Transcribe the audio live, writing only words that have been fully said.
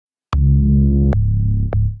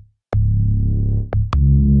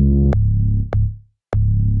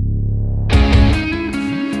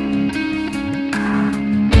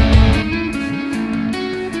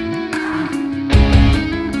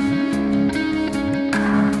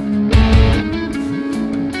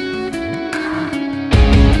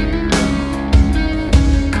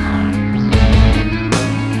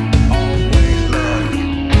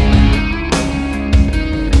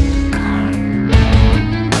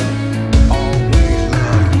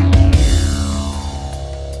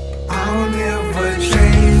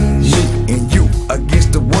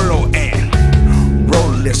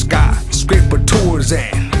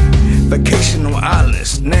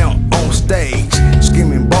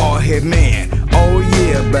baldhead man. Oh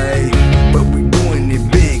yeah, babe, but we doing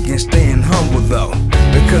it big and staying humble though,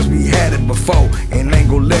 because we had it before and ain't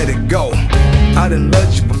gon' let it go. I done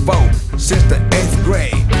loved you before since the 8th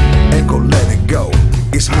grade, ain't gon' let it go.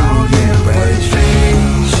 It's me and you, babe.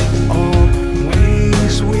 Change,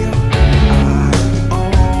 always will. I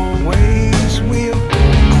always will.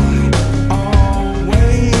 I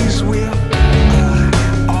always will.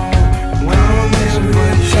 I always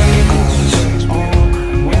will change.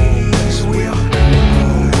 Always will.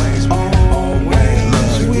 Always will.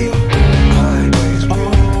 I always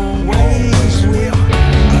will. Always will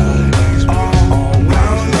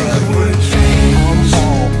change. I'm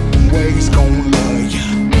always gon' love you,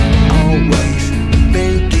 always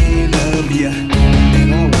thinking of you, and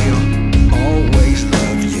I will always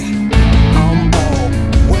love you. I'm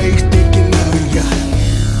always thinking of you.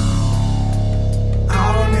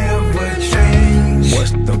 I'll never change.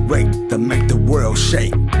 What's the rate to make the world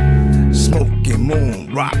shake? Smoking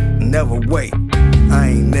moon rock, never wait. I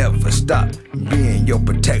ain't never stop being your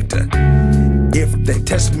protector. If they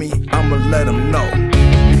test me, I'ma let them know.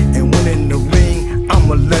 And when in the ring,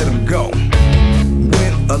 I'ma let them go.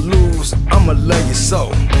 Win or lose, I'ma love you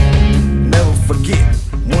so. Never forget